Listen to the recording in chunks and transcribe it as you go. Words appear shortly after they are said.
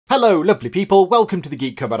Hello lovely people, welcome to the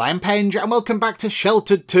Geek Cupboard. I am Penge and welcome back to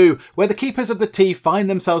Sheltered 2, where the keepers of the tea find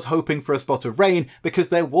themselves hoping for a spot of rain because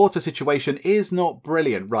their water situation is not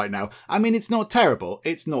brilliant right now. I mean, it's not terrible,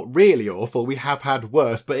 it's not really awful, we have had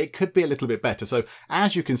worse, but it could be a little bit better. So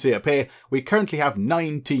as you can see up here, we currently have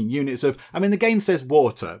 19 units of, I mean the game says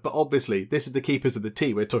water, but obviously this is the keepers of the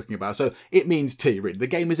tea we're talking about, so it means tea really. The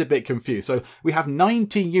game is a bit confused. So we have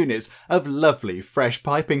 19 units of lovely, fresh,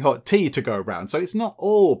 piping hot tea to go around, so it's not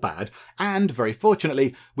all bad, and very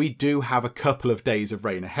fortunately we do have a couple of days of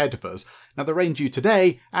rain ahead of us. Now the rain due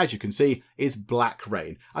today, as you can see, is black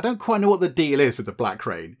rain. I don't quite know what the deal is with the black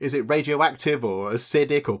rain. Is it radioactive or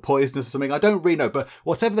acidic or poisonous or something? I don't really know, but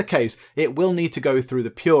whatever the case, it will need to go through the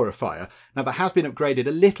purifier. Now that has been upgraded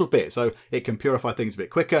a little bit, so it can purify things a bit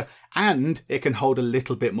quicker and it can hold a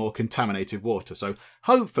little bit more contaminated water. So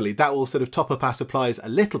hopefully that will sort of top up our supplies a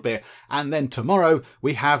little bit, and then tomorrow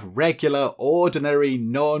we have regular, ordinary,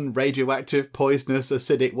 non-radioactive, poisonous,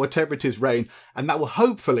 acidic, whatever it is rain, and that will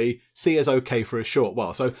hopefully see us okay for a short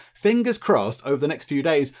while. So fingers crossed over the next few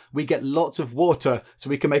days we get lots of water so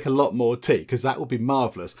we can make a lot more tea, because that would be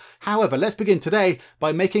marvellous. However, let's begin today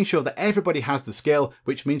by making sure that everybody has the skill,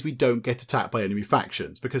 which means we don't get attacked by enemy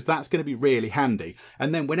factions, because that's going to be really handy.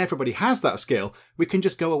 And then when everybody has that skill, we can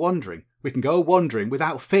just go a-wandering. We can go wandering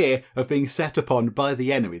without fear of being set upon by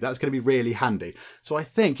the enemy. That's going to be really handy. So I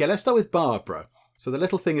think, yeah, let's start with Barbara. So the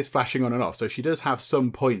little thing is flashing on and off, so she does have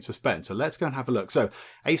some points to spend. So let's go and have a look. So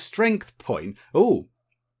a strength point. Oh,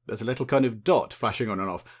 there's a little kind of dot flashing on and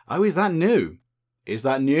off. Oh, is that new? Is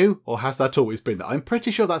that new, or has that always been there? I'm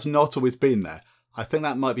pretty sure that's not always been there. I think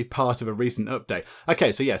that might be part of a recent update.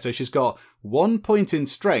 Okay, so yeah, so she's got 1 point in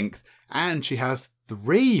strength and she has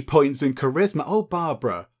 3 points in charisma. Oh,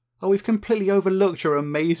 Barbara. Oh, we've completely overlooked your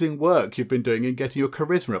amazing work you've been doing in getting your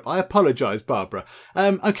charisma up. I apologise, Barbara.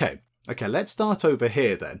 Okay, let's start over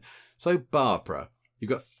here then. So, Barbara,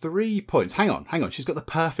 you've got 3 points. Hang on. She's got the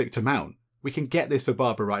perfect amount. We can get this for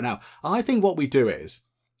Barbara right now. I think what we do is,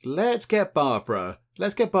 let's get Barbara's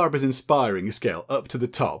inspiring skill up to the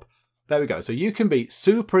top. There we go. So you can be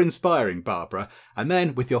super inspiring, Barbara. And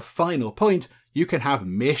then with your final point, you can have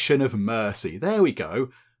Mission of Mercy. There we go.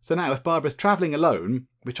 So now if Barbara's travelling alone,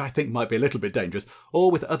 which I think might be a little bit dangerous, or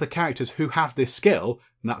with other characters who have this skill,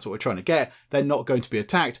 and that's what we're trying to get, they're not going to be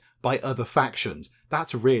attacked by other factions.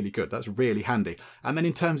 That's really good. That's really handy. And then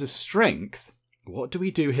in terms of strength, what do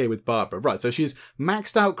we do here with Barbara? Right, so she's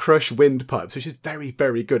maxed out crush windpipes, so she's very,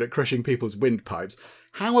 very good at crushing people's windpipes.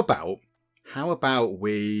 How about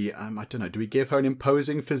we, I don't know, do we give her an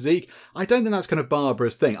imposing physique? I don't think that's kind of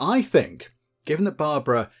Barbara's thing. I think, given that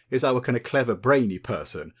Barbara is our kind of clever, brainy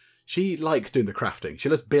person, she likes doing the crafting. She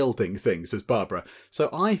loves building things as Barbara. So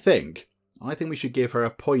I think we should give her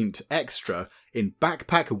a point extra in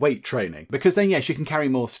backpack weight training, because then, yeah, she can carry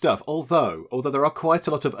more stuff, although there are quite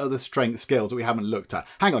a lot of other strength skills that we haven't looked at.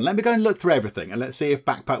 Hang on, let me go and look through everything and let's see if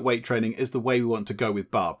backpack weight training is the way we want to go with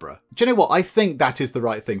Barbara. Do you know what? I think that is the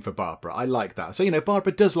right thing for Barbara. I like that. So, you know,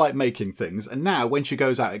 Barbara does like making things, and now when she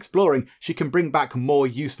goes out exploring, she can bring back more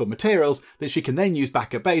useful materials that she can then use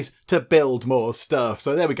back at base to build more stuff.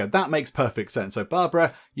 So there we go. That makes perfect sense. So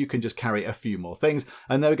Barbara, you can just carry a few more things.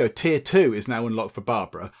 And there we go. Tier 2 is now unlocked for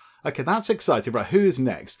Barbara. Okay, that's exciting. Right, who's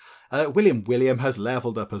next? William has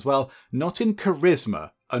leveled up as well. Not in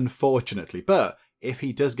charisma, unfortunately, but if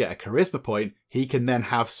he does get a charisma point, he can then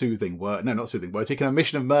have soothing words. No, not soothing words. He can have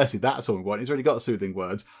Mission of Mercy. That's all we want. He's already got soothing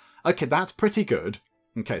words. Okay, that's pretty good.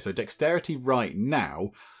 Okay, so dexterity right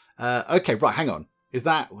now. Okay, right, hang on. Is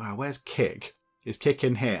that... Wow, where's kick? Is kick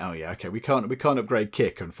in here? Oh, yeah, okay. We can't upgrade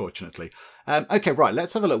kick, unfortunately. Okay, right,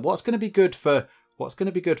 let's have a look. What's going to be good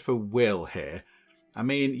for Will here? I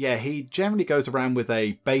mean, yeah, he generally goes around with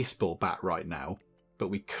a baseball bat right now, but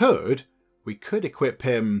we could equip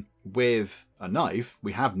him with a knife.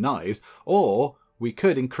 We have knives, or we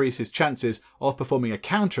could increase his chances of performing a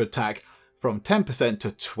counterattack from 10%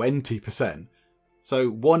 to 20%. So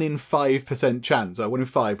 1 in 5% chance, 1 in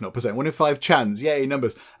 5, not percent, 1 in 5 chance, yay,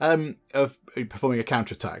 numbers, of performing a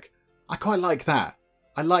counterattack. I quite like that.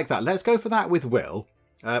 I like that. Let's go for that with Will.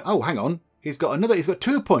 Oh, hang on. He's got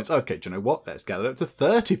 2 points. Okay, do you know what? Let's get it up to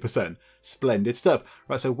 30%. Splendid stuff.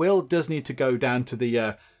 Right, so Will does need to go down to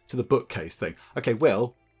the bookcase thing. Okay,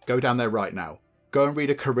 Will, go down there right now. Go and read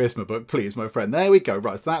a charisma book, please, my friend. There we go.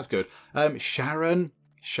 Right, so that's good. Sharon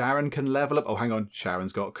can level up. Oh, hang on.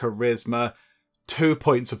 Sharon's got charisma. 2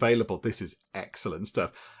 points available. This is excellent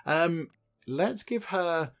stuff. Let's give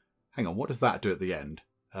her... Hang on, what does that do at the end?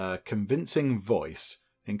 Convincing voice.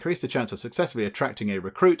 Increase the chance of successfully attracting a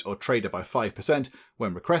recruit or trader by 5%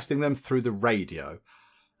 when requesting them through the radio.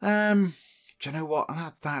 Do Do you know what?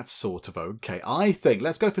 That's sort of okay. I think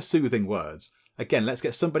let's go for soothing words. Again, let's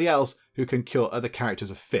get somebody else who can cure other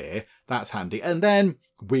characters of fear. That's handy. And then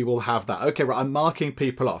we will have that. Okay, right, I'm marking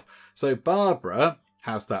people off. So Barbara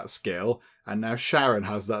has that skill, and now Sharon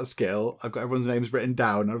has that skill. I've got everyone's names written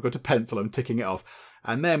down, and I've got a pencil, I'm ticking it off.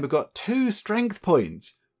 And then we've got 2 strength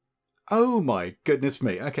points. Oh my goodness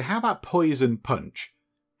me. Okay, how about poison punch?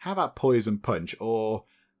 How about poison punch or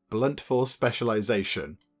blunt force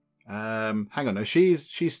specialization? Hang on, no, she's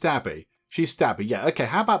stabby. She's stabby, yeah. Okay,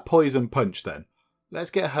 how about poison punch then? Let's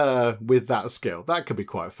get her with that skill. That could be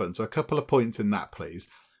quite fun. So a couple of points in that, please.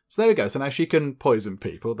 So there we go. So now she can poison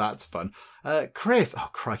people. That's fun. Chris. Oh,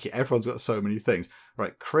 crikey. Everyone's got so many things.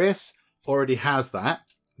 Right, Chris already has that.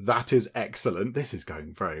 That is excellent. This is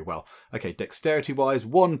going very well. Okay, dexterity-wise,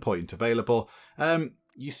 1 point available.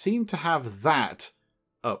 You seem to have that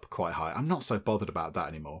up quite high. I'm not so bothered about that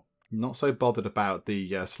anymore. Not so bothered about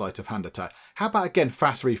the sleight of hand attack. How about, again,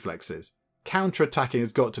 fast reflexes? Counter-attacking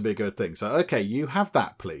has got to be a good thing. So, okay, you have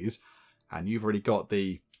that, please. And you've already got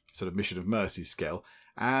the sort of Mission of Mercy skill.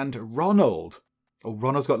 And Ronald. Oh,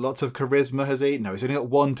 Ronald's got lots of charisma, has he? No, he's only got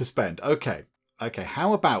 1 to spend. Okay. Okay,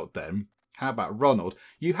 how about then? How about Ronald?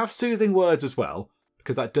 You have soothing words as well,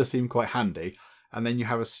 because that does seem quite handy. And then you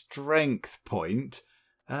have a strength point.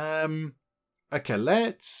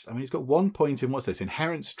 Okay, he's got 1 point in, what's this?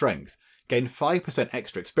 Inherent strength. Gain 5%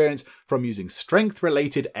 extra experience from using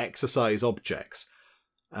strength-related exercise objects.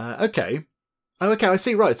 Okay. Oh, okay, I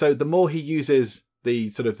see, right. So the more he uses the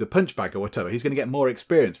sort of the punch bag or whatever, he's going to get more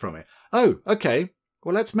experience from it. Oh, okay.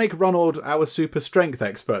 Well, let's make Ronald our super strength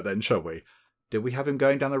expert then, shall we? Did we have him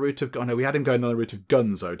going down the route of... Oh, no, we had him going down the route of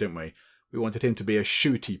guns, though, didn't we? We wanted him to be a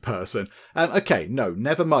shooty person. Okay, no,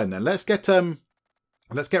 never mind then. Let's get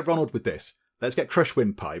Ronald with this. Let's get Crush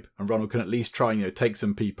Windpipe, and Ronald can at least try and take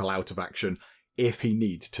some people out of action if he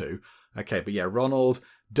needs to. Okay, but yeah, Ronald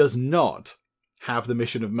does not have the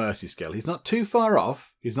Mission of Mercy skill. He's not too far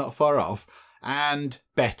off. He's not far off. And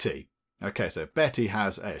Betty. Okay, so Betty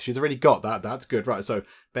has... she's already got that. That's good. Right, so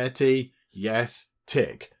Betty, yes,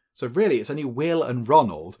 tick. So really, it's only Will and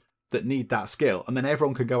Ronald that need that skill, and then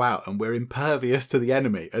everyone can go out and we're impervious to the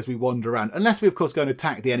enemy as we wander around. Unless we, of course, go and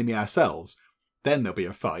attack the enemy ourselves. Then there'll be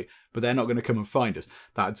a fight, but they're not going to come and find us.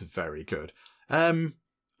 That's very good.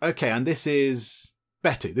 Okay, and this is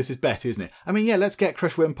Betty. This is Betty, isn't it? I mean, yeah, let's get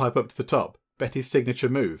Crush Windpipe up to the top. Betty's signature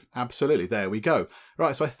move. Absolutely, there we go.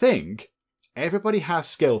 Right, so I think everybody has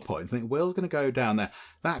skill points. I think Will's going to go down there.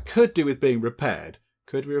 That could do with being repaired.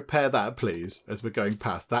 Could we repair that, please, as we're going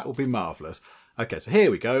past? That would be marvellous. Okay, so here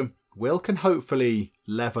we go. Will can hopefully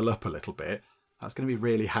level up a little bit. That's going to be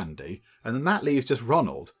really handy. And then that leaves just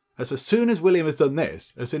Ronald. And so as soon as William has done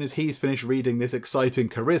this, as soon as he's finished reading this exciting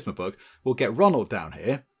charisma book, we'll get Ronald down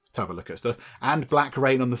here to have a look at stuff, and Black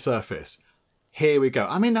Rain on the surface. Here we go.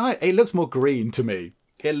 I mean, it looks more green to me.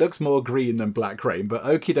 It looks more green than Black Rain, but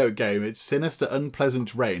okie doke game, it's sinister,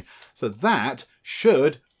 unpleasant rain. So that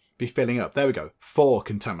should be filling up. There we go. 4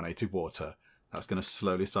 contaminated water. That's going to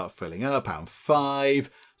slowly start filling up. And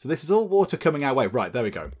 5. So this is all water coming our way. Right, there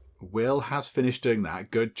we go. Will has finished doing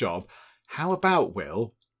that. Good job. How about,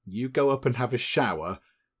 Will, you go up and have a shower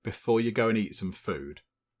before you go and eat some food?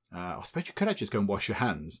 I suppose you could actually just go and wash your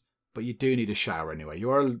hands, but you do need a shower anyway. You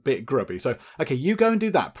are a bit grubby. So, okay, you go and do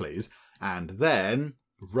that, please. And then,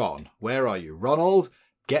 Ron, where are you? Ronald,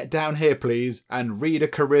 get down here, please, and read a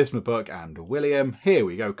charisma book. And William, here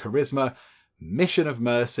we go, charisma, Mission of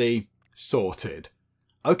Mercy, sorted.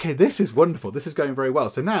 Okay, this is wonderful. This is going very well.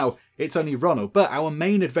 So now it's only Ronald, but our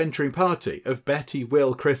main adventuring party of Betty,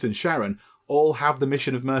 Will, Chris and Sharon all have the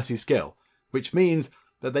Mission of Mercy skill, which means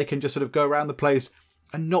that they can just sort of go around the place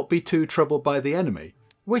and not be too troubled by the enemy,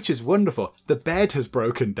 which is wonderful. The bed has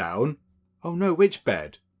broken down. Oh no, which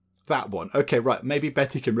bed? That one. Okay, right, maybe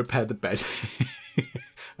Betty can repair the bed.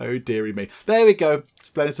 Oh dearie me. There we go.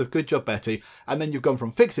 Splendid stuff. Good job, Betty. And then you've gone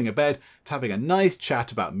from fixing a bed to having a nice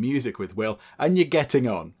chat about music with Will, and you're getting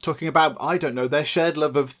on. Talking about, I don't know, their shared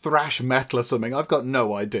love of thrash metal or something. I've got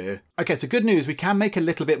no idea. Okay, so good news. We can make a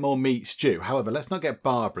little bit more meat stew. However, let's not get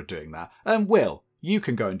Barbara doing that. Will, you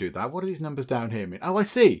can go and do that. What do these numbers down here mean? Oh, I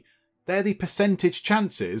see. They're the percentage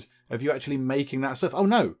chances of you actually making that stuff. Oh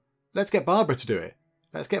no, let's get Barbara to do it.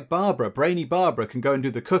 Let's get Barbara. Brainy Barbara can go and do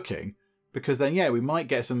the cooking. Because then, yeah, we might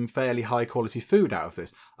get some fairly high quality food out of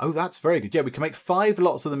this. Oh, that's very good. Yeah, we can make 5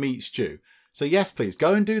 lots of the meat stew. So yes, please,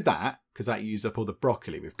 go and do that, because that uses up all the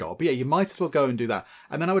broccoli we've got. But yeah, you might as well go and do that.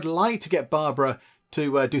 And then I would like to get Barbara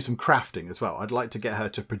to do some crafting as well. I'd like to get her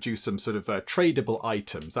to produce some sort of tradable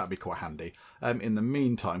items. That'd be quite handy. In the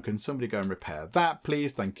meantime, can somebody go and repair that,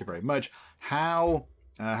 please? Thank you very much. How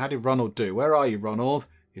did Ronald do? Where are you, Ronald?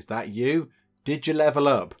 Is that you? Did you level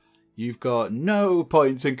up? You've got no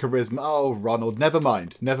points in charisma. Oh, Ronald, never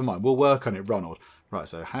mind. Never mind. We'll work on it, Ronald. Right,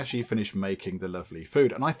 so has she finished making the lovely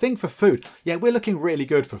food? And I think for food, yeah, we're looking really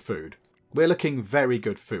good for food. We're looking very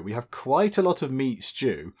good for food. We have quite a lot of meat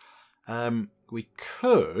stew. We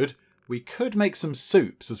could make some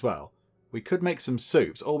soups as well. We could make some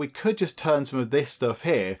soups, or we could just turn some of this stuff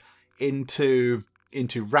here into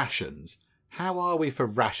rations. How are we for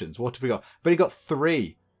rations? What have we got? We've only got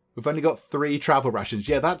 3. We've only got 3 travel rations.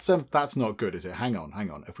 Yeah, that's not good, is it? Hang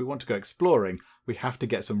on. If we want to go exploring, we have to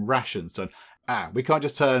get some rations done. We can't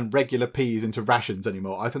just turn regular peas into rations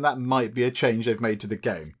anymore. I think that might be a change they've made to the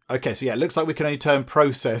game. Okay, so yeah, it looks like we can only turn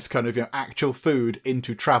processed kind of, actual food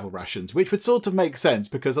into travel rations, which would sort of make sense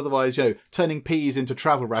because otherwise, turning peas into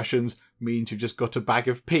travel rations means you've just got a bag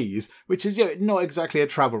of peas, which is, not exactly a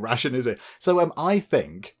travel ration, is it? So I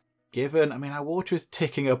think, given, our water is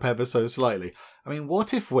ticking up ever so slightly.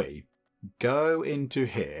 What if we go into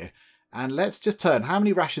here and let's just turn, how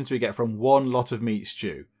many rations do we get from 1 lot of meat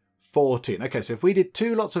stew? 14. Okay, so if we did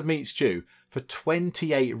 2 lots of meat stew for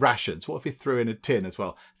 28 rations, what if we threw in a tin as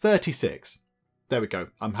well? 36. There we go.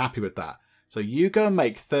 I'm happy with that. So you go and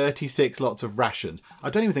make 36 lots of rations. I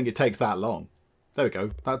don't even think it takes that long. There we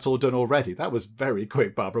go. That's all done already. That was very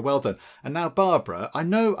quick, Barbara. Well done. And now, Barbara, I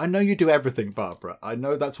know you do everything, Barbara. I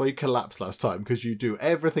know that's why you collapsed last time, because you do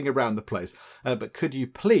everything around the place. But could you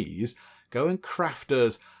please go and craft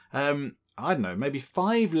us, I don't know, maybe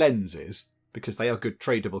 5 lenses, because they are good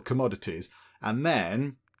tradable commodities. And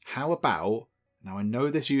then, how about, now I know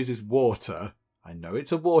this uses water. I know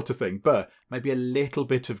it's a water thing, but maybe a little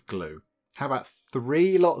bit of glue. How about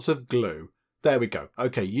 3 lots of glue? There we go.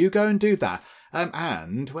 Okay, you go and do that.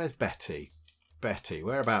 And where's Betty? Betty,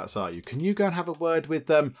 whereabouts are you? Can you go and have a word with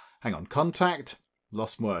them? Hang on, contact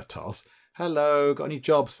Los Muertos. Hello, got any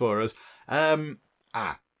jobs for us?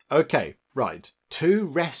 Okay, right. 2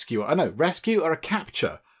 rescue. Oh no, rescue or a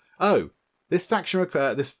capture. Oh, this faction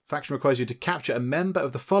requires you to capture a member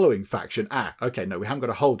of the following faction. Okay, no, we haven't got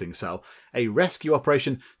a holding cell. A rescue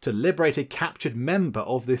operation to liberate a captured member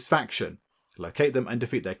of this faction. Locate them and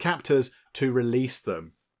defeat their captors to release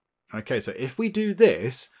them. Okay, so if we do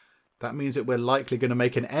this, that means that we're likely going to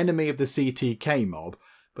make an enemy of the CTK mob.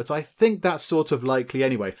 But I think that's sort of likely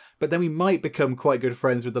anyway. But then we might become quite good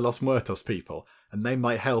friends with the Los Muertos people, and they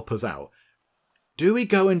might help us out. Do we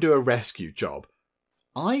go and do a rescue job?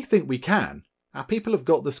 I think we can. Our people have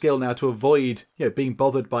got the skill now to avoid, being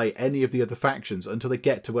bothered by any of the other factions until they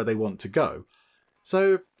get to where they want to go.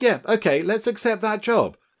 So, yeah, okay, let's accept that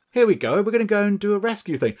job. Here we go, we're going to go and do a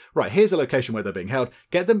rescue thing. Right, here's a location where they're being held.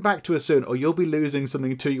 Get them back to us soon or you'll be losing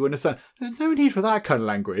something too, you understand? There's no need for that kind of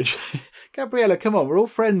language. Gabriella, come on, we're all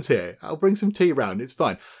friends here. I'll bring some tea round, it's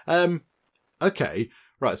fine. Okay,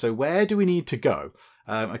 right, so where do we need to go?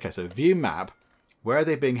 Okay, so view map. Where are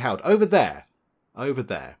they being held? Over there. Over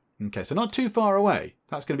there. Okay, so not too far away.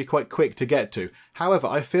 That's going to be quite quick to get to. However,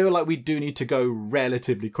 I feel like we do need to go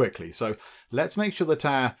relatively quickly. So let's make sure that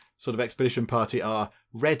our sort of expedition party are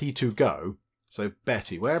ready to go. So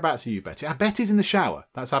Betty, whereabouts are you, Betty? Betty's in the shower.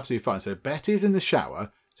 That's absolutely fine. So Betty's in the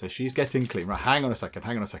shower. So she's getting clean. Right, hang on a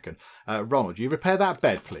second. Ronald, you repair that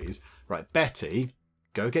bed, please. Right, Betty,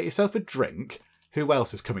 go get yourself a drink. Who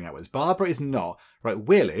else is coming out with us? Barbara is not. Right,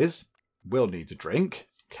 Will is. Will needs a drink.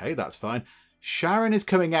 Okay, that's fine. Sharon is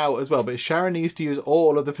coming out as well, but Sharon needs to use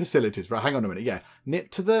all of the facilities. Right, hang on a minute. Yeah,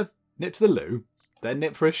 nip to the loo, then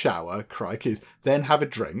nip for a shower, crikeys, then have a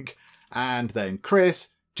drink, and then Chris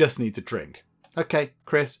just needs a drink. Okay,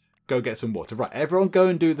 Chris, go get some water. Right, everyone go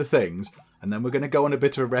and do the things, and then we're going to go on a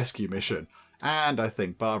bit of a rescue mission. And I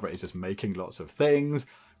think Barbara is just making lots of things.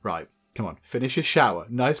 Right, come on, finish your shower.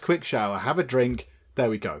 Nice quick shower, have a drink.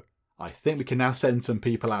 There we go. I think we can now send some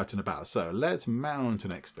people out and about. So let's mount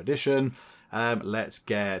an expedition. Let's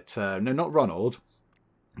get, no, not Ronald.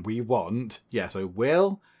 We want, so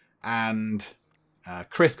Will and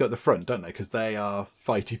Chris go at the front, don't they? Because they are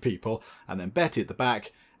fighty people. And then Betty at the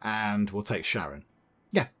back, and we'll take Sharon.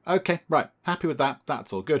 Yeah, okay, right. Happy with that.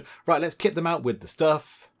 That's all good. Right, let's kit them out with the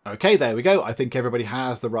stuff. Okay, there we go. I think everybody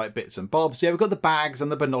has the right bits and bobs. Yeah, we've got the bags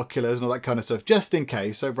and the binoculars and all that kind of stuff, just in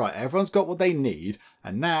case. So, right, everyone's got what they need.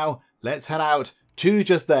 And now, let's head out to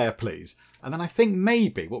just there, please. And then I think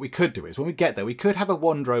maybe what we could do is, when we get there, we could have a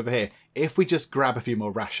wander over here if we just grab a few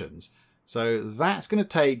more rations. So that's going to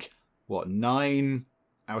take, what, 9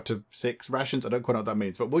 out of 6 rations? I don't quite know what that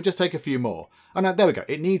means, but we'll just take a few more. Oh, no, there we go.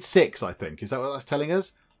 It needs 6, I think. Is that what that's telling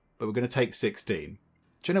us? But we're going to take 16.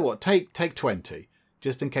 Do you know what? Take 20,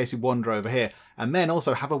 just in case we wander over here. And then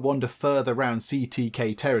also have a wander further around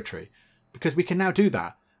CTK territory. Because we can now do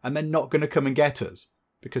that, and they're not going to come and get us.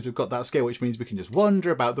 because we've got that skill, which means we can just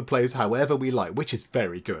wander about the place however we like, which is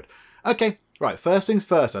very good. Okay, right, first things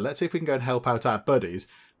first. So let's see if we can go and help out our buddies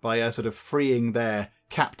by sort of freeing their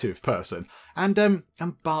captive person. And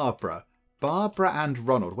Barbara. Barbara and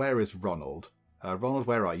Ronald. Where is Ronald? Ronald,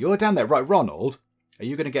 where are you? You're down there. Right, Ronald. Are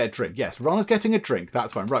you going to get a drink? Yes, Ronald's getting a drink.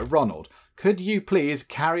 That's fine. Right, Ronald, could you please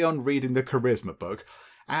carry on reading the charisma book?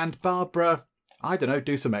 And Barbara, I don't know,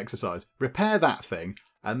 do some exercise. Repair that thing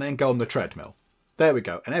and then go on the treadmill. There we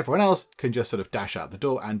go. And everyone else can just sort of dash out the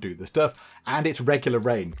door and do the stuff. And it's regular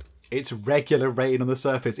rain. It's regular rain on the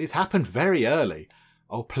surface. It's happened very early.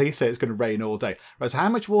 Oh, please say it's going to rain all day. Right, so how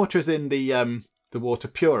much water is in the water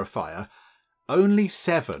purifier? Only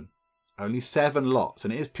 7. Only 7 lots,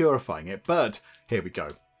 and it is purifying it. But here we go.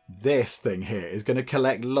 This thing here is going to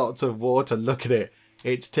collect lots of water. Look at it.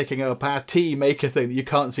 It's ticking up. Our tea maker thing that you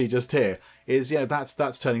can't see just here is, you know,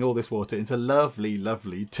 that's turning all this water into lovely,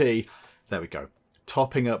 lovely tea. There we go.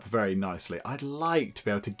 Topping up very nicely. I'd like to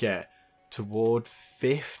be able to get toward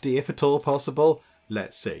 50 if at all possible.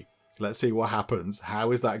 Let's see. Let's see what happens.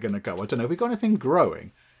 How is that going to go? I don't know. Have we got anything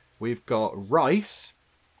growing? We've got rice,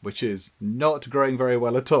 which is not growing very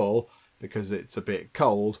well at all because it's a bit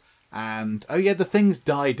cold. And, oh yeah, the things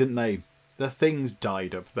died, didn't they? The things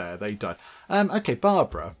died up there. They died. Okay,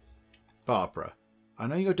 Barbara. Barbara, I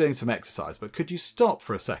know you're doing some exercise, but could you stop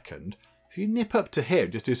for a second? If you nip up to here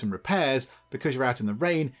and just do some repairs, because you're out in the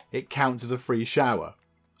rain, it counts as a free shower.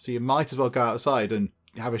 So you might as well go outside and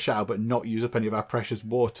have a shower, but not use up any of our precious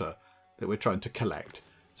water that we're trying to collect.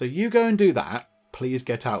 So you go and do that. Please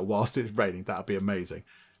get out whilst it's raining. That'd be amazing.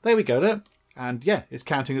 There we go, look. And yeah, it's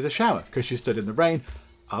counting as a shower because she stood in the rain.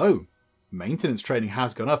 Oh, maintenance training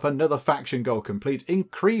has gone up. Another faction goal complete.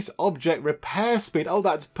 Increase object repair speed. Oh,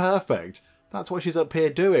 that's perfect. That's what she's up here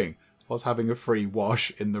doing. Was having a free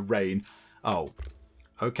wash in the rain. Oh,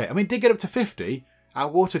 okay. I mean, did get up to 50. Our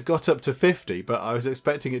water got up to 50, but I was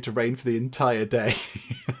expecting it to rain for the entire day.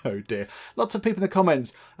 Oh dear. Lots of people in the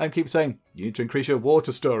comments keep saying, you need to increase your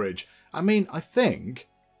water storage. I mean, I think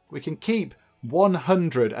we can keep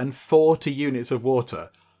 140 units of water.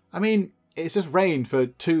 I mean, it's just rained for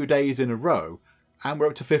 2 days in a row and we're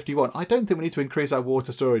up to 51. I don't think we need to increase our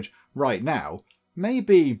water storage right now.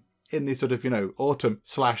 Maybe in the sort of, you know,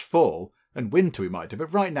 autumn/fall and winter we might do,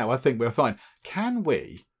 but right now I think we're fine. Can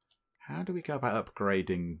we? How do we go about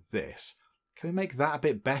upgrading this? Can we make that a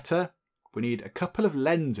bit better? We need a couple of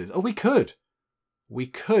lenses. Oh, we could. We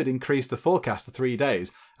could increase the forecast to 3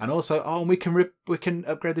 days. And also, oh, we can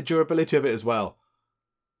upgrade the durability of it as well.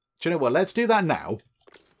 Do you know what? Let's do that now.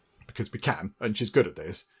 Because we can, and she's good at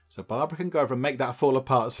this. So Barbara can go over and make that fall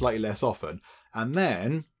apart slightly less often. And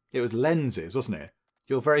then, it was lenses, wasn't it?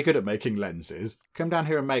 You're very good at making lenses. Come down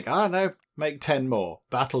here and make, make 10 more.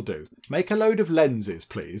 That'll do. Make a load of lenses,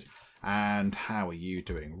 please. And how are you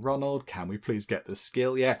doing? Ronald, can we please get the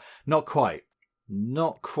skill? Yeah, not quite.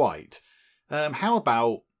 Not quite. How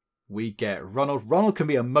about we get Ronald? Ronald can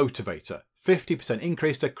be a motivator. 50%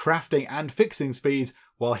 increase to crafting and fixing speeds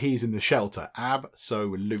while he's in the shelter.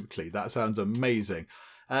 Absolutely. That sounds amazing.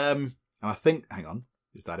 And I think, hang on,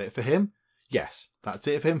 is that it for him? Yes, that's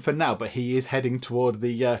it for him for now, but he is heading toward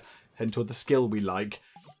the skill we like.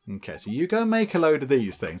 Okay, so you go make a load of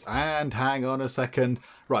these things. And hang on a second.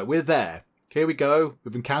 Right, we're there. Here we go.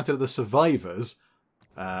 We've encountered the survivors.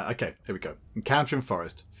 Okay, here we go. Encountering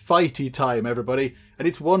forest. Fighty time, everybody. And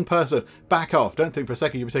it's one person. Back off. Don't think for a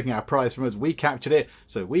second you'll be taking our prize from us. We captured it,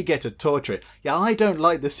 so we get to torture it. Yeah, I don't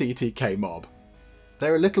like the CTK mob.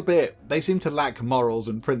 They're a little bit... They seem to lack morals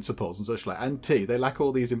and principles and such like. And they lack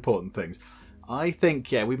all these important things. I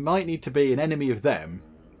think, yeah, we might need to be an enemy of them,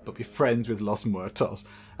 but be friends with Los Muertos.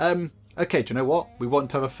 Okay, do you know what? We want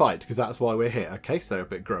to have a fight, because that's why we're here. Okay, so they're a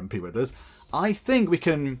bit grumpy with us. I think we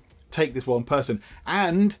can take this one person,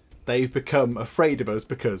 and they've become afraid of us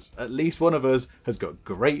because at least one of us has got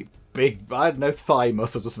great big, I don't know, thigh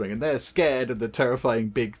muscles or something, and they're scared of the terrifying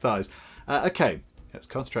big thighs. Okay, let's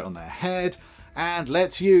concentrate on their head, and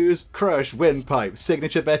let's use Crush Windpipe.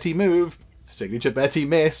 Signature Betty move. Signature Betty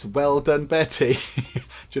miss. Well done, Betty. Do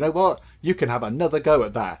you know what? You can have another go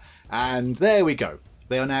at that. And there we go.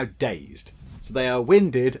 They are now dazed. So they are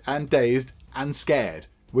winded and dazed and scared,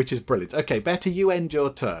 which is brilliant. Okay, Betty, you end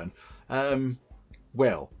your turn.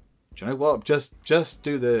 Will, do you know what? Just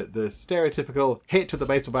do the stereotypical hit with the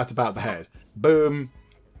baseball bat about the head. Boom.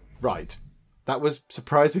 Right. That was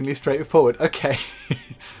surprisingly straightforward. Okay.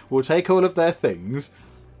 We'll take all of their things.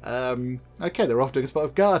 Okay, they're off doing a spot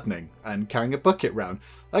of gardening and carrying a bucket round.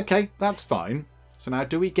 Okay, that's fine. So now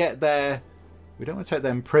do we get their... We don't want to take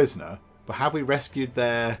them prisoner, but have we rescued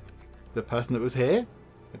the person that was here?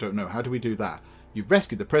 I don't know. How do we do that? You've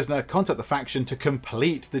rescued the prisoner. Contact the faction to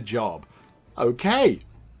complete the job. Okay.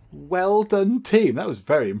 Well done, team. That was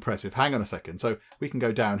very impressive. Hang on a second. So we can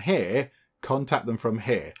go down here, contact them from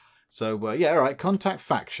here. So, yeah, all right. Contact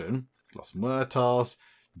faction. Los Muertos.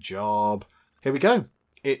 Job. Here we go.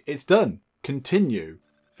 It's done. Continue.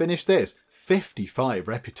 Finish this. 55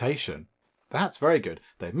 reputation. That's very good.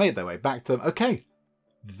 They've made their way back to them. Okay.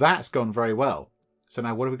 That's gone very well. So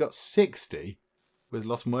now what have we got? 60 with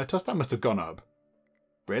Los Muertos? That must have gone up.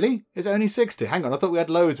 Really? Is it only 60? Hang on. I thought we had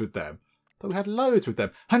loads with them.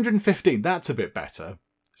 115, that's a bit better.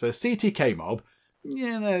 So CTK mob,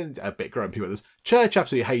 yeah, they're a bit grumpy with us. Church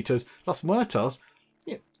absolutely haters. Los Muertos,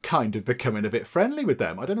 yeah, kind of becoming a bit friendly with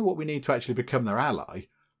them. I don't know what we need to actually become their ally.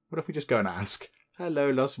 What if we just go and ask, hello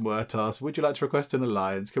Los Muertos, would you like to request an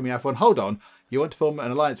alliance? Can we have one? Hold on, you want to form an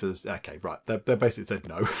alliance with us? Okay, right, they basically said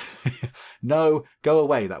no. No, go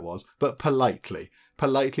away that was, but politely.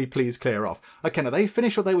 Politely, please clear off. Okay, now they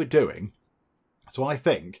finished what they were doing, so I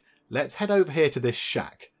think let's head over here to this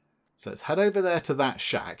shack. So let's head over there to that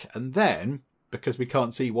shack. And then, because we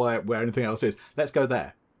can't see where anything else is, let's go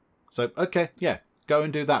there. So, okay, yeah, go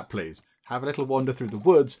and do that, please. Have a little wander through the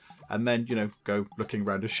woods and then, you know, go looking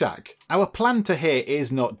around a shack. Our planter here is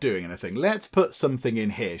not doing anything. Let's put something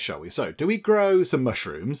in here, shall we? So, do we grow some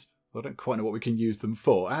mushrooms? I don't quite know what we can use them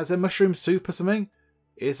for. As a mushroom soup or something?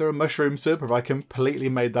 Is there a mushroom soup, or have I completely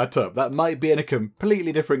made that up? That might be in a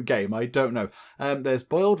completely different game. I don't know. There's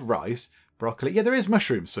boiled rice, broccoli. Yeah, there is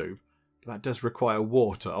mushroom soup. But that does require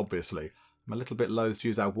water, obviously. I'm a little bit loath to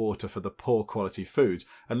use our water for the poor quality foods,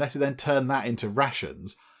 unless we then turn that into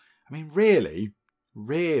rations. I mean, really,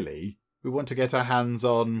 we want to get our hands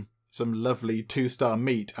on some lovely 2-star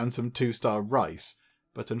meat and some 2-star rice.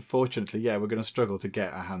 But unfortunately, yeah, we're going to struggle to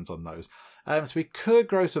get our hands on those. So we could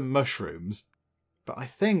grow some mushrooms. But I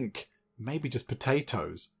think maybe just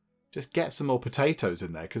potatoes. Just get some more potatoes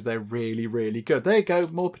in there because they're really, really good. There you go.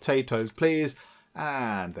 More potatoes, please.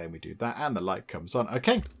 And then we do that and the light comes on.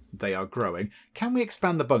 Okay, they are growing. Can we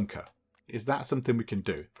expand the bunker? Is that something we can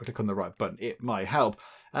do? If I click on the right button, it might help.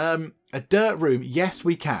 A dirt room. Yes,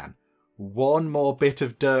 we can. One more bit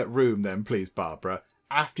of dirt room then, please, Barbara,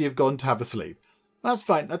 after you've gone to have a sleep. That's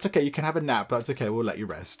fine. That's okay. You can have a nap. That's okay. We'll let you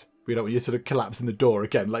rest. We don't want you to sort of collapse in the door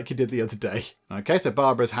again like you did the other day. Okay, so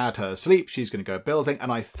Barbara's had her sleep. She's going to go building.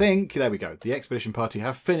 And I think, there we go. The expedition party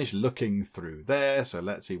have finished looking through there. So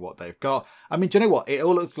let's see what they've got. I mean, do you know what? It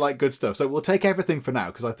all looks like good stuff. So we'll take everything for now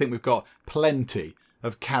because I think we've got plenty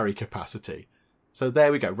of carry capacity. So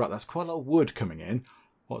there we go. Right, that's quite a lot of wood coming in.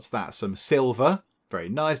 What's that? Some silver. Very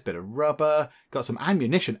nice. Bit of rubber. Got some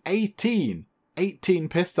ammunition. 18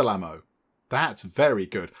 pistol ammo. That's very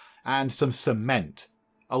good. And some cement.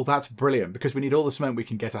 Oh, that's brilliant, because we need all the cement we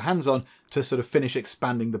can get our hands on to sort of finish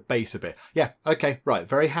expanding the base a bit. Yeah, okay, right,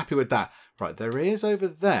 very happy with that. Right, there is over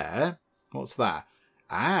there, what's that?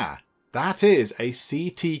 Ah, that is a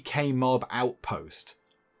CTK mob outpost.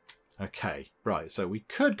 Okay, right, so we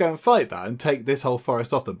could go and fight that and take this whole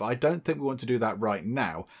forest off them, but I don't think we want to do that right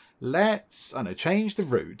now. Let's, I know, change the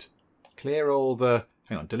route, clear all the,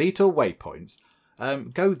 hang on, delete all waypoints,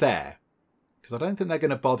 go there, because I don't think they're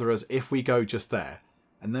going to bother us if we go just there.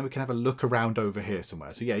 And then we can have a look around over here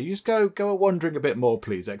somewhere. So yeah, you just go wandering a bit more,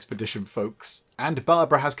 please, expedition folks. And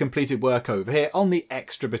Barbara has completed work over here on the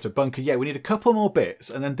extra bit of bunker. Yeah, we need a couple more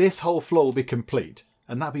bits, and then this whole floor will be complete.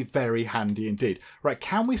 And that'd be very handy indeed. Right,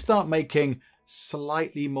 can we start making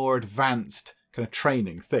slightly more advanced kind of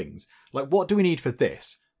training things? Like, what do we need for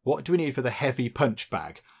this? What do we need for the heavy punch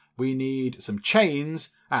bag? We need some chains.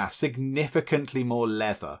 Significantly more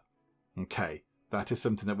leather. Okay. That is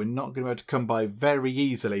something that we're not going to be able to come by very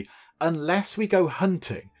easily unless we go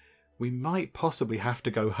hunting. We might possibly have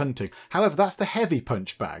to go hunting. However, that's the heavy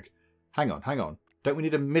punch bag. Hang on. Don't we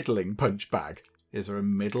need a middling punch bag? Is there a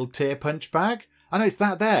middle tier punch bag? Oh no, it's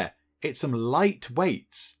that there. It's some light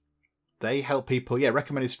weights. They help people, yeah,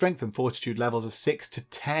 recommended strength and fortitude levels of 6 to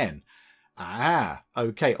 10. Ah,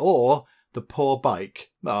 okay. Or the poor bike.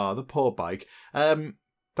 The poor bike.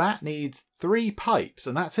 That needs 3 pipes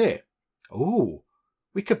and that's it. Ooh,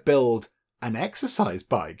 we could build an exercise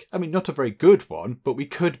bike. I mean, not a very good one, but we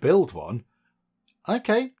could build one.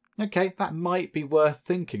 Okay, that might be worth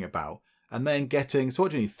thinking about. And then getting, so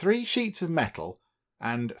what do you need? 3 sheets of metal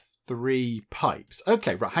and 3 pipes.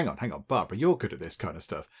 Okay, right, hang on. Barbara, you're good at this kind of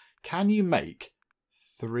stuff. Can you make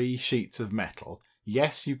 3 sheets of metal?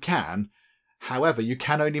 Yes, you can. However, you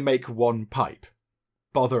can only make 1 pipe.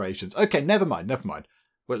 Botherations. Okay, never mind.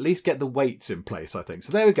 We'll at least get the weights in place, I think.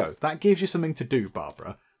 So there we go. That gives you something to do,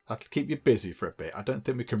 Barbara. That'll keep you busy for a bit. I don't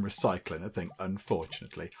think we can recycle anything,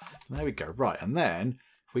 unfortunately. There we go. Right, and then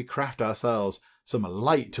if we craft ourselves some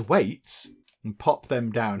light weights, and pop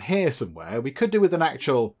them down here somewhere. We could do with an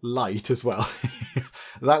actual light as well.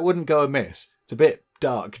 That wouldn't go amiss. It's a bit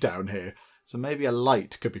dark down here, so maybe a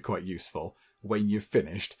light could be quite useful when you've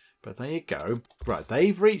finished. But there you go. Right,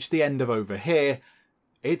 they've reached the end of over here.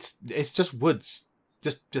 It's just woods.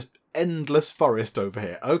 Just endless forest over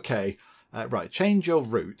here. Okay, right, change your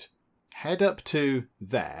route. Head up to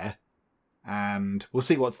there, and we'll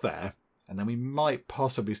see what's there. And then we might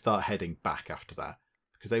possibly start heading back after that,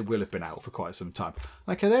 because they will have been out for quite some time.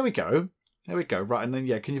 Okay, there we go. There we go. Right, and then,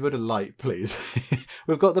 yeah, can you put a light, please?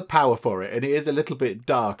 We've got the power for it, and it is a little bit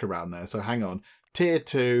dark around there, so hang on. Tier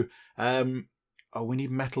 2. Oh, we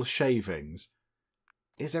need metal shavings.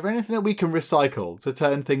 Is there anything that we can recycle to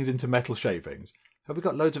turn things into metal shavings? Have we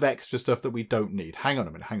got loads of extra stuff that we don't need? Hang on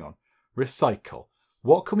a minute, hang on. Recycle.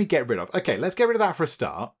 What can we get rid of? Okay, let's get rid of that for a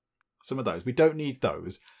start. Some of those. We don't need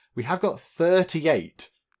those. We have got 38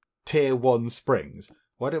 tier 1 springs.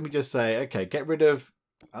 Why don't we just say, okay, get rid of,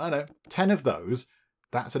 I don't know, 10 of those.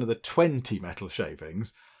 That's another 20 metal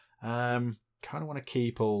shavings. Kind of want to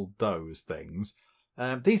keep all those things.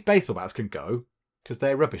 These baseball bats can go, because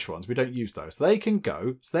they're rubbish ones. We don't use those. So they can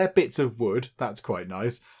go. So they're bits of wood. That's quite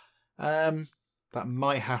nice. That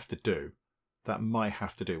might have to do. That might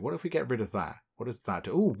have to do. What if we get rid of that? What does that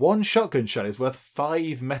do? Ooh, 1 shotgun shell is worth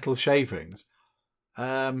 5 metal shavings.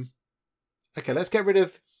 Okay, let's get rid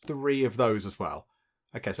of 3 of those as well.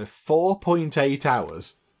 Okay, so 4.8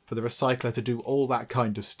 hours for the recycler to do all that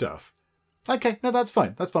kind of stuff. Okay, no, that's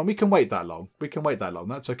fine. That's fine. We can wait that long. We can wait that long.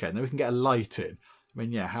 That's okay. And then we can get a light in. I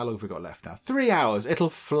mean, yeah, how long have we got left now? 3 hours. It'll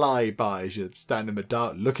fly by as you stand in the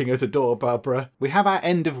dark looking at a door, Barbara. We have our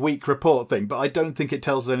end of week report thing, but I don't think it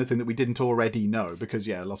tells us anything that we didn't already know. Because,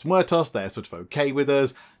 yeah, Los Muertos, they're sort of okay with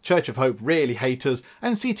us. Church of Hope really hate us.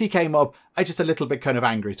 And CTK Mob are just a little bit kind of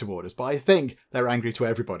angry toward us. But I think they're angry to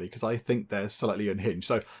everybody because I think they're slightly unhinged.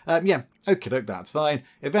 So, yeah, okay, look, that's fine.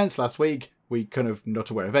 Events last week, we kind of not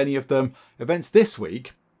aware of any of them. Events this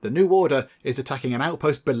week. The New Order is attacking an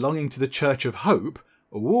outpost belonging to the Church of Hope.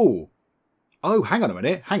 Ooh. Oh, hang on a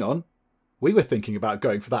minute. Hang on. We were thinking about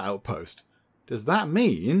going for that outpost. Does that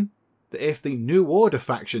mean that if the New Order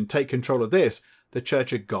faction take control of this, the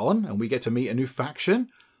Church are gone and we get to meet a new faction?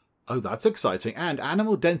 Oh, that's exciting. And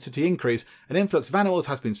animal density increase. An influx of animals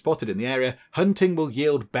has been spotted in the area. Hunting will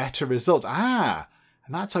yield better results. Ah,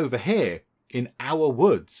 and that's over here in our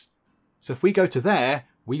woods. So if we go to there,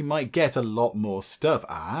 we might get a lot more stuff.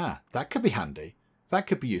 Ah, that could be handy. That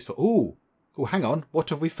could be useful. Ooh. Oh, hang on.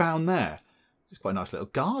 What have we found there? It's quite a nice little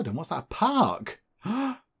garden. What's that? A park?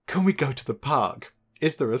 Can we go to the park?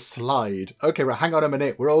 Is there a slide? Okay, right, hang on a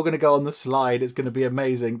minute. We're all going to go on the slide. It's going to be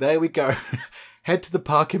amazing. There we go. Head to the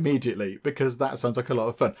park immediately because that sounds like a lot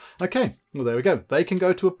of fun. Okay, well, there we go. They can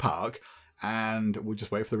go to a park and we'll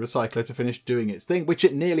just wait for the recycler to finish doing its thing, which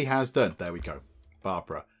it nearly has done. There we go.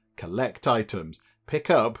 Barbara, collect items. Pick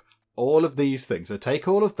up all of these things. So take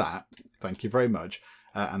all of that. Thank you very much.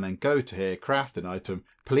 And then go to here, craft an item.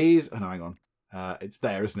 Please, oh no, hang on. It's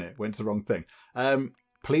there, isn't it? Went to the wrong thing.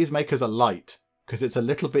 Please make us a light because it's a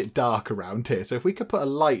little bit dark around here. So if we could put a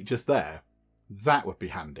light just there, that would be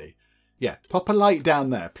handy. Yeah, pop a light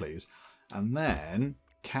down there, please. And then,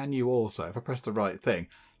 can you also, if I press the right thing,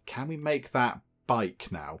 can we make that bike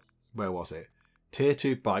now? Where was it? Tier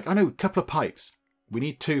 2 bike. Oh no, a couple of pipes. We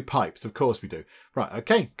need 2 pipes, of course we do. Right,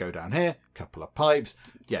 okay, go down here, couple of pipes.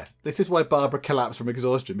 Yeah, this is why Barbara collapsed from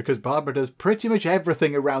exhaustion, because Barbara does pretty much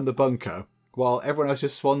everything around the bunker, while everyone else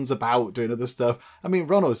just swans about doing other stuff. I mean,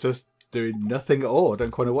 Ronald's just doing nothing at all. I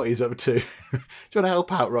don't quite know what he's up to. Do you want to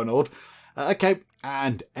help out, Ronald? Okay,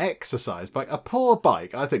 and exercise bike. A poor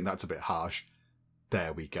bike. I think that's a bit harsh.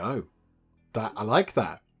 There we go. I like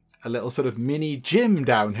that. A little sort of mini gym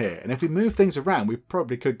down here. And if we move things around, we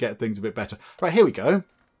probably could get things a bit better. Right, here we go.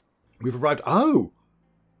 We've arrived. Oh,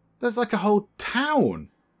 there's like a whole town.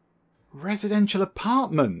 Residential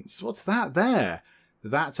apartments. What's that there?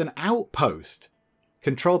 That's an outpost.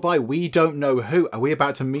 Controlled by we don't know who. Are we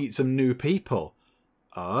about to meet some new people?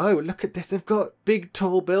 Oh, look at this. They've got big,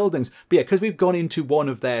 tall buildings. But yeah, because we've gone into one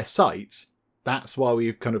of their sites, that's why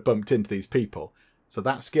we've kind of bumped into these people. So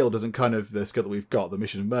that skill doesn't kind of, the skill that we've got, the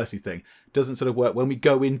Mission of Mercy thing, doesn't sort of work when we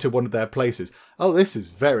go into one of their places. Oh, this is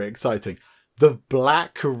very exciting. The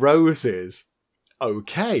Black Roses.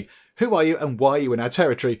 Okay. Who are you and why are you in our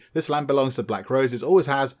territory? This land belongs to the Black Roses, always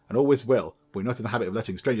has and always will. We're not in the habit of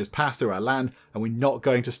letting strangers pass through our land and we're not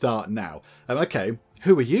going to start now. Okay,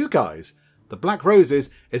 who are you guys? The Black Roses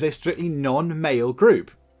is a strictly non-male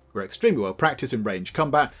group. We're extremely well practiced in ranged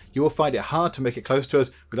combat. You will find it hard to make it close to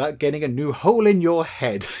us without getting a new hole in your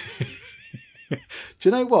head. Do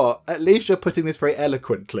you know what? At least you're putting this very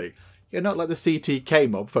eloquently. You're not like the CTK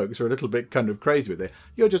mob folks who are a little bit kind of crazy with it.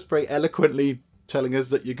 You're just very eloquently telling us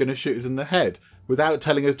that you're going to shoot us in the head without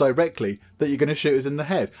telling us directly that you're going to shoot us in the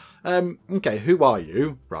head. Okay, who are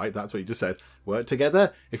you? Right, that's what you just said. Work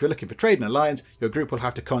together. If you're looking for trade and alliance, your group will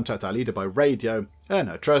have to contact our leader by radio, earn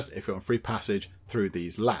her trust if you're on free passage through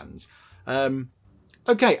these lands.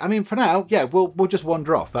 Okay, I mean, for now, yeah, we'll just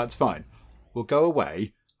wander off. That's fine. We'll go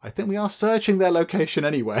away. I think we are searching their location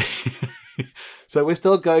anyway. So we're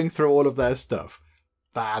still going through all of their stuff.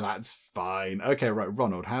 That's fine. Okay, right,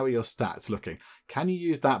 Ronald, how are your stats looking? Can you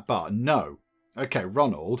use that bar? No. Okay,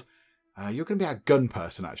 Ronald, you're going to be our gun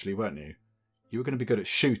person, actually, weren't you? You were going to be good at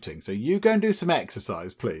shooting, so you go and do some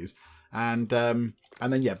exercise, please. And then,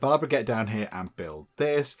 yeah, Barbara, get down here and build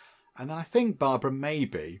this. And then I think, Barbara,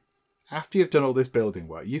 maybe, after you've done all this building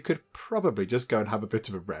work, you could probably just go and have a bit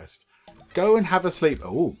of a rest. Go and have a sleep.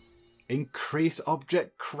 Oh, increase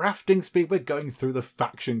object crafting speed. We're going through the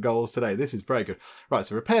faction goals today. This is very good. Right,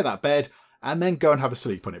 so repair that bed and then go and have a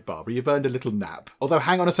sleep on it, Barbara. You've earned a little nap. Although,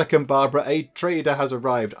 hang on a second, Barbara. A trader has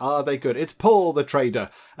arrived. Are they good? It's Paul, the trader.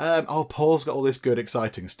 Oh, Paul's got all this good,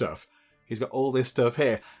 exciting stuff. He's got all this stuff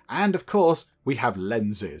here. And, of course, we have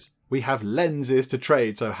lenses. We have lenses to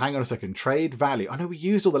trade. So, hang on a second. Trade value. I know we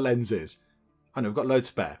used all the lenses. I know, we've got loads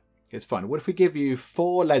spare. It's fine. What if we give you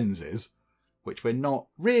 4 lenses, which we're not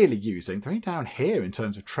really using? They're only down here in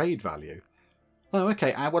terms of trade value. Oh,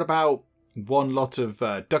 okay. And what about 1 lot of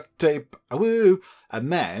duct tape? Woo! And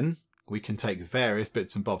then we can take various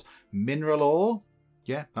bits and bobs. Mineral ore?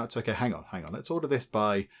 Yeah, that's okay. Hang on. Let's order this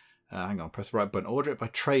by... hang on, press the right button. Order it by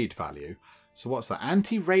trade value. So what's that?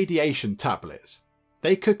 Anti-radiation tablets.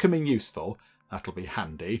 They could come in useful. That'll be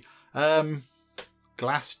handy.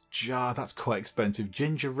 Glass jar, that's quite expensive.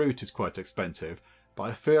 Ginger root is quite expensive. But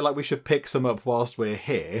I feel like we should pick some up whilst we're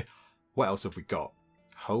here. What else have we got?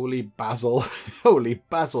 Holy basil. Holy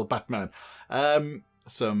basil, Batman.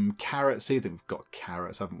 Some carrot seeds. We've got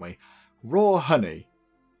carrots, haven't we? Raw honey.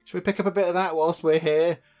 Should we pick up a bit of that whilst we're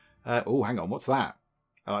here? Oh, hang on. What's that?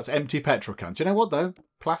 Oh, that's empty petrol can. Do you know what, though?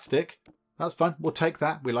 Plastic. That's fine. We'll take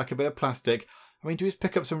that. We like a bit of plastic. I mean, do we just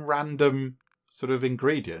pick up some random sort of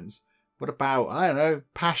ingredients? What about, I don't know,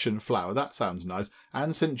 passion flower? That sounds nice.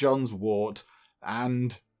 And St. John's wort.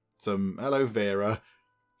 And some aloe vera.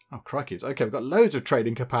 Oh, crikey. Okay, we've got loads of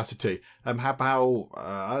trading capacity. How about,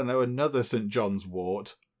 I don't know, another St. John's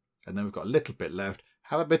wort. And then we've got a little bit left.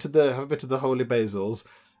 Have a bit of the holy basils.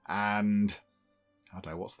 And, I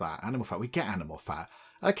don't know, what's that? Animal fat. We get animal fat.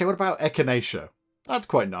 Okay, what about echinacea? That's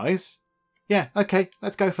quite nice. Yeah, okay,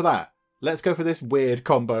 let's go for that. Let's go for this weird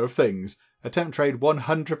combo of things. Attempt trade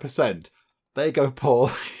 100%. There you go,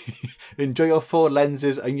 Paul. Enjoy your 4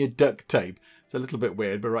 lenses and your duct tape. It's a little bit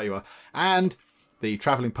weird, but right you are. And the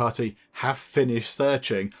travelling party have finished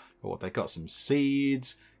searching. Oh, they got some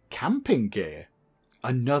seeds, camping gear,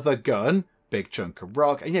 another gun, big chunk of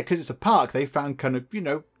rock. And yeah, because it's a park, they found kind of,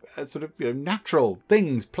 natural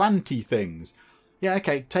things, planty things. Yeah,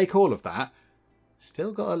 okay, take all of that.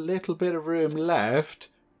 Still got a little bit of room left.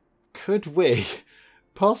 Could we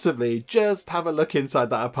possibly just have a look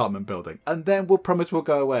inside that apartment building? And then we'll promise we'll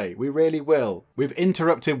go away. We really will. We've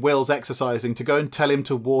interrupted Will's exercising to go and tell him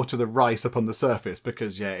to water the rice up on the surface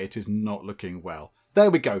because, yeah, it is not looking well.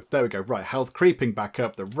 There we go. Right, health creeping back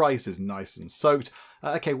up. The rice is nice and soaked.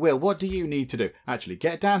 Okay, Will, what do you need to do? Actually,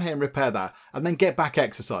 get down here and repair that and then get back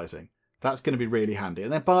exercising. That's going to be really handy.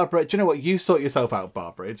 And then Barbara, do you know what? You sort yourself out,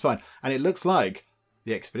 Barbara. It's fine. And it looks like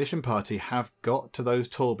the expedition party have got to those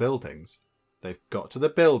tall buildings. They've got to the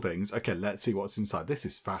buildings. Okay, let's see what's inside. This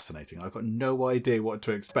is fascinating. I've got no idea what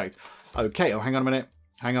to expect. Okay, oh, hang on a minute.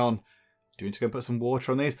 Hang on. Do we need to go and put some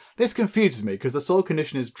water on these? This confuses me because the soil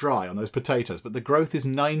condition is dry on those potatoes, but the growth is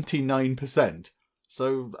 99%.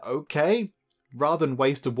 So, okay. Rather than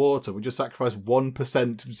waste of water, we just sacrifice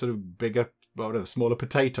 1% sort of bigger, whatever, smaller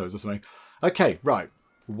potatoes or something. Okay, right.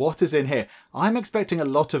 What is in here? I'm expecting a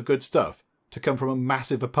lot of good stuff to come from a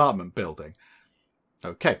massive apartment building.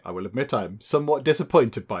 Okay, I will admit I'm somewhat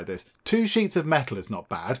disappointed by this. 2 sheets of metal is not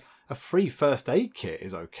bad. A free first aid kit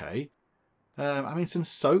is okay. I mean, some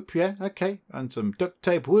soap, yeah, okay. And some duct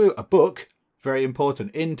tape. Woo, a book. Very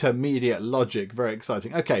important. Intermediate logic. Very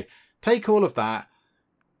exciting. Okay, take all of that.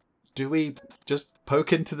 Do we just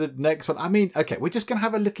poke into the next one? I mean, okay, we're just going to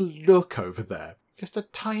have a little look over there. Just a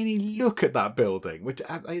tiny look at that building, which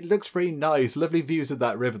it looks very nice. Lovely views of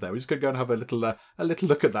that river there. We're just going to go and have a little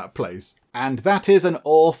look at that place. And that is an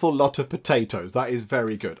awful lot of potatoes. That is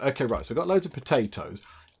very good. Okay, right. So we've got loads of potatoes.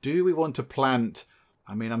 Do we want to plant?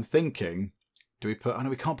 I mean, I'm thinking, do we put? Oh no,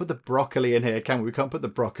 we can't put the broccoli in here, can we? We can't put the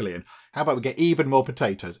broccoli in. How about we get even more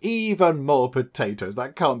potatoes? Even more potatoes.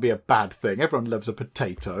 That can't be a bad thing. Everyone loves a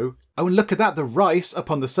potato. Oh, and look at that. The rice up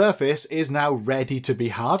on the surface is now ready to be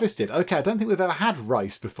harvested. Okay, I don't think we've ever had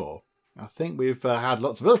rice before. I think we've had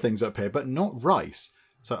lots of other things up here, but not rice.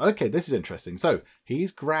 So, okay, this is interesting. So he's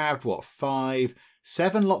grabbed, what, 5,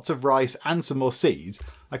 7 lots of rice and some more seeds.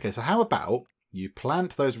 Okay, so how about you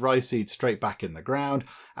plant those rice seeds straight back in the ground,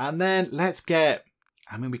 and then let's get,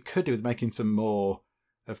 I mean, we could do with making some more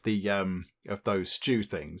of the of those stew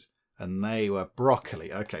things, and they were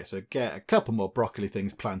broccoli. Okay, so get a couple more broccoli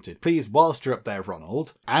things planted, please, whilst you're up there,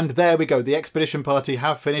 Ronald. And there we go. The expedition party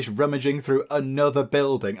have finished rummaging through another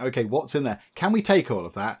building. Okay, what's in there? Can we take all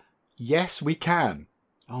of that? Yes, we can.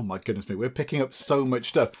 Oh my goodness me, we're picking up so much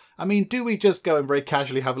stuff. I mean, do we just go and very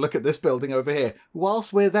casually have a look at this building over here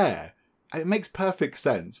whilst we're there? It makes perfect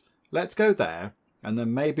sense. Let's go there, and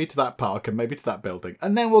then maybe to that park, and maybe to that building,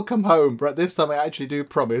 and then we'll come home. But this time I actually do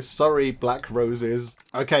promise. Sorry, black roses.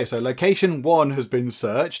 Okay, so location 1 has been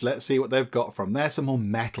searched. Let's see what they've got from there. Some more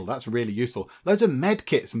metal. That's really useful. Loads of med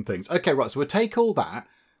kits and things. Okay, right, so we'll take all that.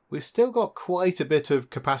 We've still got quite a bit of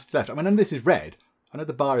capacity left. I mean, this is red. I know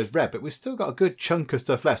the bar is red, but we've still got a good chunk of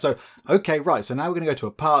stuff left. So, okay, right, so now we're going to go to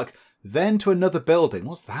a park, then to another building.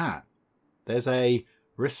 What's that? There's a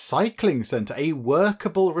recycling centre, a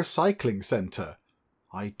workable recycling centre.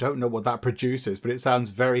 I don't know what that produces, but it sounds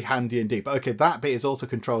very handy indeed. But okay, that bit is also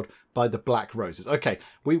controlled by the black roses. Okay,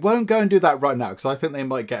 we won't go and do that right now because I think they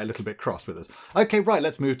might get a little bit cross with us. Okay, right,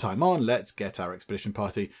 let's move time on. Let's get our expedition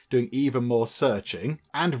party doing even more searching.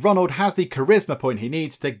 And Ronald has the charisma point he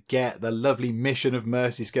needs to get the lovely Mission of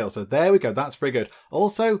Mercy skill. So there we go, that's very good.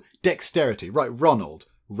 Also, dexterity. Right, Ronald.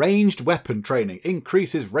 Ranged weapon training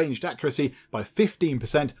increases ranged accuracy by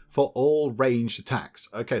 15% for all ranged attacks.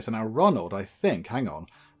 Okay, so now Ronald, I think, hang on.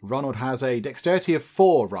 Ronald has a dexterity of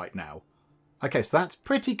 4 right now. Okay, so that's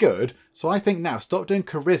pretty good. So I think now stop doing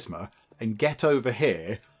charisma and get over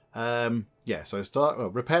here. Yeah, so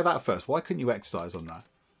repair that first. Why couldn't you exercise on that?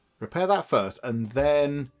 Repair that first and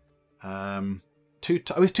then...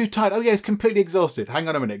 he's too tired. Oh yeah, he's completely exhausted. Hang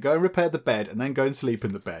on a minute. Go and repair the bed and then go and sleep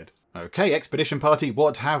in the bed. Okay, expedition party,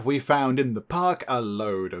 what have we found in the park? A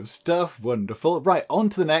load of stuff. Wonderful. Right, on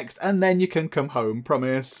to the next, and then you can come home,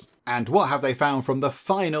 promise. And what have they found from the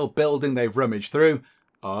final building they've rummaged through?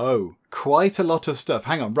 Oh, quite a lot of stuff.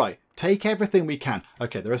 Hang on, right. Take everything we can.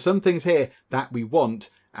 Okay, there are some things here that we want,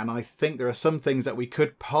 and I think there are some things that we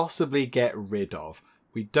could possibly get rid of.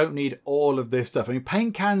 We don't need all of this stuff. I mean,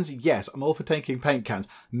 paint cans, yes, I'm all for taking paint cans.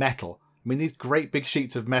 Metal. I mean, these great big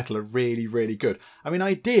sheets of metal are really, really good. I mean,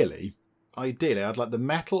 ideally, I'd like the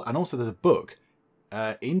metal, and also there's a book.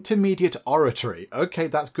 Intermediate oratory. Okay,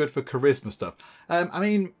 that's good for charisma stuff. I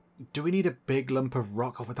mean, do we need a big lump of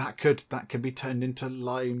rock? Oh, but that can be turned into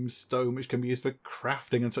limestone, which can be used for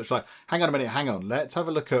crafting and such like. Hang on a minute, hang on. Let's have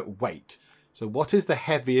a look at weight. So what is the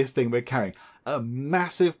heaviest thing we're carrying? A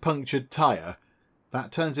massive punctured tyre.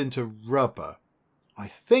 That turns into rubber. I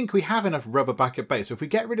think we have enough rubber back at base. So if we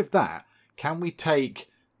get rid of that, can we take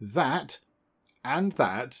that and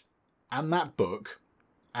that and that book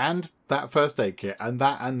and that first aid kit and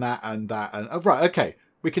that and that and that and... Oh, right, okay.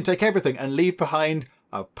 We can take everything and leave behind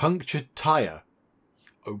a punctured tyre.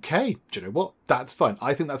 Okay, do you know what? That's fine.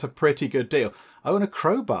 I think that's a pretty good deal. Oh, and a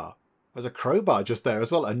crowbar. There's a crowbar just there as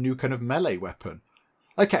well. A new kind of melee weapon.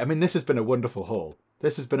 Okay, I mean, this has been a wonderful haul.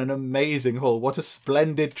 This has been an amazing haul. What a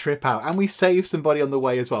splendid trip out. And we saved somebody on the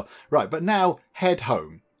way as well. Right, but now head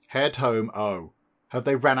home. Head home. Oh, have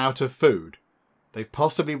they ran out of food? They've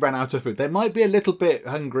possibly ran out of food. They might be a little bit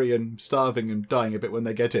hungry and starving and dying a bit when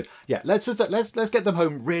they get in. Yeah, let's get them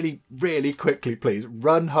home really, really quickly, please.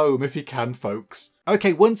 Run home if you can, folks.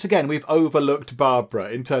 Okay, once again, we've overlooked Barbara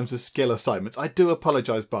in terms of skill assignments. I do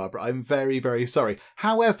apologise, Barbara. I'm very, very sorry.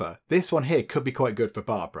 However, this one here could be quite good for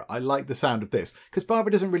Barbara. I like the sound of this because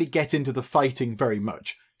Barbara doesn't really get into the fighting very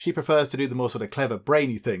much. She prefers to do the more sort of clever,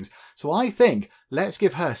 brainy things. So I think let's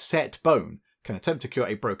give her set bone. Can attempt to cure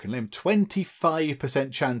a broken limb.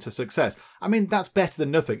 25% chance of success. I mean, that's better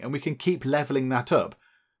than nothing, and we can keep levelling that up.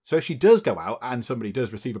 So if she does go out and somebody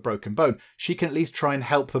does receive a broken bone, she can at least try and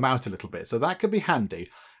help them out a little bit. So that could be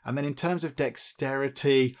handy. And then in terms of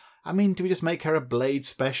dexterity, I mean, do we just make her a blade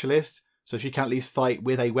specialist? So she can at least fight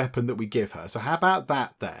with a weapon that we give her. So how about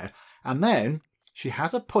that there? And then she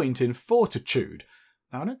has a point in fortitude.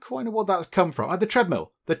 Now, I don't quite know what that's come from. Oh, the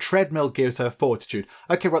treadmill. The treadmill gives her fortitude.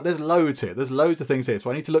 Okay, right, there's loads here. There's loads of things here.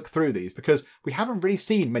 So I need to look through these because we haven't really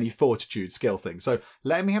seen many fortitude skill things. So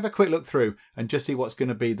let me have a quick look through and just see what's going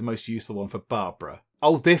to be the most useful one for Barbara.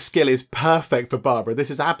 Oh, this skill is perfect for Barbara. This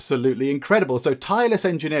is absolutely incredible. So tireless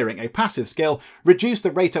engineering, a passive skill, reduce the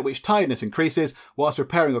rate at which tiredness increases whilst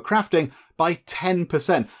repairing or crafting by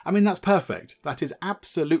 10%. I mean, that's perfect. That is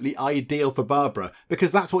absolutely ideal for Barbara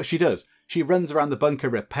because that's what she does. She runs around the bunker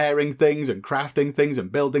repairing things and crafting things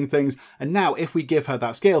and building things. And now if we give her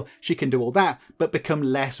that skill, she can do all that, but become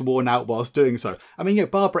less worn out whilst doing so. I mean,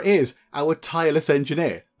 Barbara is our tireless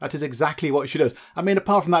engineer. That is exactly what she does. I mean,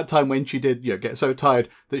 apart from that time when she did, get so tired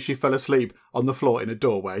that she fell asleep on the floor in a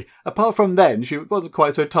doorway. Apart from then, she wasn't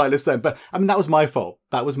quite so tireless then. But I mean, that was my fault.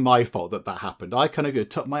 That was my fault that happened. I kind of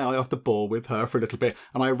took my eye off the ball with her for a little bit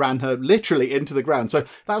and I ran her literally into the ground. So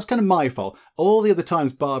that was kind of my fault. All the other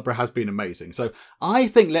times, Barbara has been amazing. So I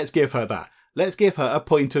think let's give her that. Let's give her a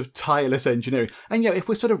point of tireless engineering. And if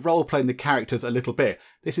we're sort of role-playing the characters a little bit,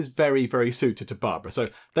 this is very, very suited to Barbara. So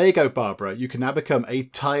there you go, Barbara. You can now become a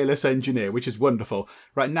tireless engineer, which is wonderful.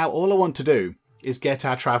 Right now, all I want to do is get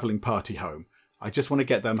our travelling party home. I just want to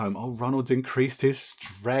get them home. Oh, Ronald's increased his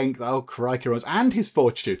strength. Oh, crikey, and his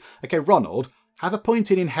fortitude. Okay, Ronald, have a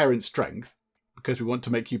point in inherent strength because we want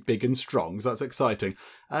to make you big and strong. So that's exciting.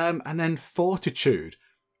 And then fortitude.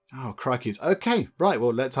 Oh, crikeys. Okay, right.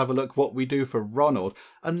 Well, let's have a look what we do for Ronald.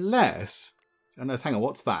 Unless, hang on,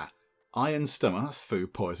 what's that? Iron stomach. That's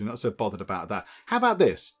food poisoning. Not so bothered about that. How about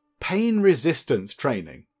this? Pain resistance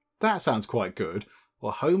training. That sounds quite good.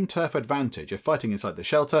 Or home turf advantage. If fighting inside the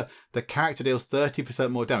shelter, the character deals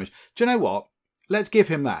 30% more damage. Do you know what? Let's give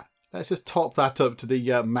him that. Let's just top that up to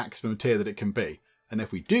the maximum tier that it can be. And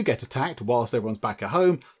if we do get attacked whilst everyone's back at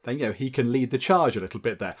home, then, he can lead the charge a little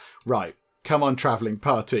bit there. Right. Come on, travelling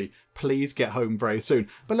party. Please get home very soon.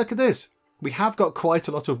 But look at this. We have got quite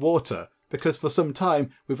a lot of water because for some time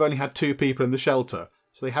we've only had 2 people in the shelter.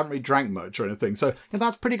 So they haven't really drank much or anything. So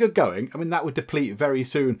that's pretty good going. I mean, that would deplete very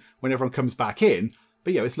soon when everyone comes back in.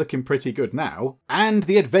 But it's looking pretty good now. And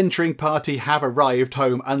the adventuring party have arrived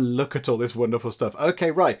home and look at all this wonderful stuff. Okay,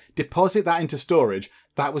 right. Deposit that into storage.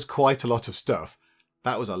 That was quite a lot of stuff.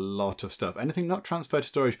 That was a lot of stuff. Anything not transferred to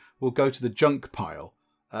storage will go to the junk pile.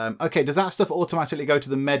 Okay, does that stuff automatically go to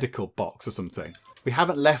the medical box or something? We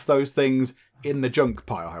haven't left those things in the junk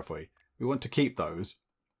pile, have we? We want to keep those.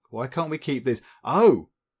 Why can't we keep these? Oh,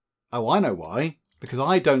 I know why. Because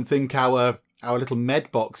I don't think our little med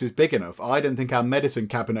box is big enough. I don't think our medicine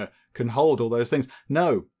cabinet can hold all those things.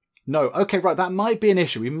 No. Okay, right, that might be an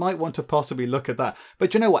issue. We might want to possibly look at that.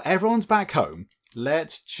 But you know what? Everyone's back home.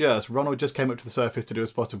 Ronald just came up to the surface to do a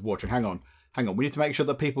spot of watering. Hang on. We need to make sure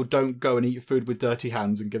that people don't go and eat food with dirty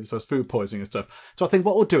hands and give themselves food poisoning and stuff. So I think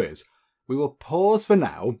what we'll do is we will pause for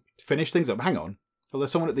now to finish things up. Hang on. Oh,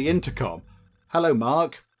 there's someone at the intercom. Hello,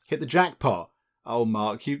 Mark. Hit the jackpot. Oh,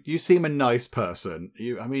 Mark, you seem a nice person.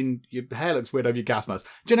 Your hair looks weird over your gas mask.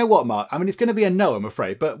 Do you know what, Mark? I mean, it's going to be a no, I'm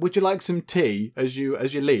afraid. But would you like some tea as you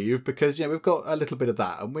leave? Because, we've got a little bit of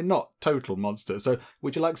that and we're not total monsters. So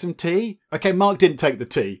would you like some tea? Okay, Mark didn't take the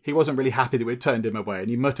tea. He wasn't really happy that we'd turned him away and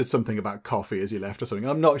he muttered something about coffee as he left or something.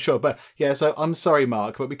 I'm not sure. But yeah, so I'm sorry,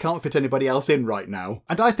 Mark, but we can't fit anybody else in right now.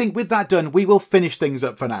 And I think with that done, we will finish things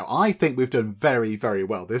up for now. I think we've done very, very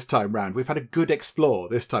well this time round. We've had a good explore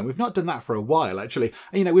this time. We've not done that for a while, actually.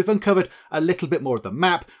 And, we've uncovered a little bit more of the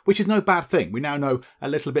map, which is no bad thing. We now know a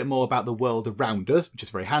little bit more about the world around us, which is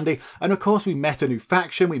very handy. And of course, we met a new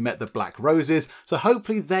faction. We met the Black Roses. So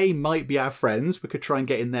hopefully they might be our friends. We could try and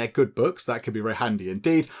get in their good books. That could be very handy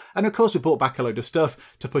indeed. And of course, we brought back a load of stuff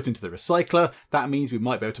to put into the recycler. That means we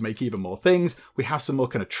might be able to make even more things. We have some more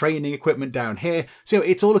kind of training equipment down here. So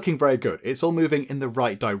it's all looking very good. It's all moving in the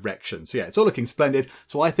right direction. So it's all looking splendid.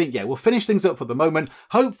 So I think, we'll finish things up for the moment.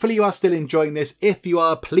 Hopefully you are still enjoying this. If you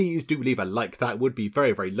are, please do leave a like. That would be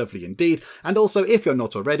very, very lovely indeed. And also, if you're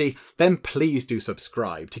not already, then please do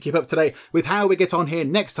subscribe to keep up to date with how we get on here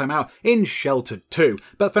next time out in Sheltered 2.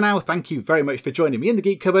 But for now, thank you very much for joining me in the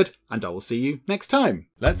Geek Cupboard, and I will see you next time.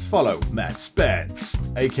 Let's follow Matt Spence,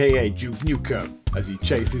 aka Duke Nukem, as he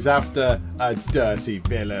chases after a dirty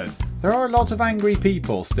villain. There are a lot of angry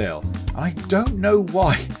people still. I don't know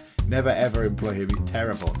why. Never ever employ him, he's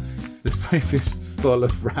terrible. This place is full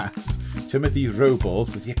of rats. Timothy Robles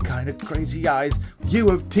with your kind of crazy eyes. You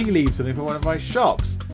have tea leaves in for one of my shops.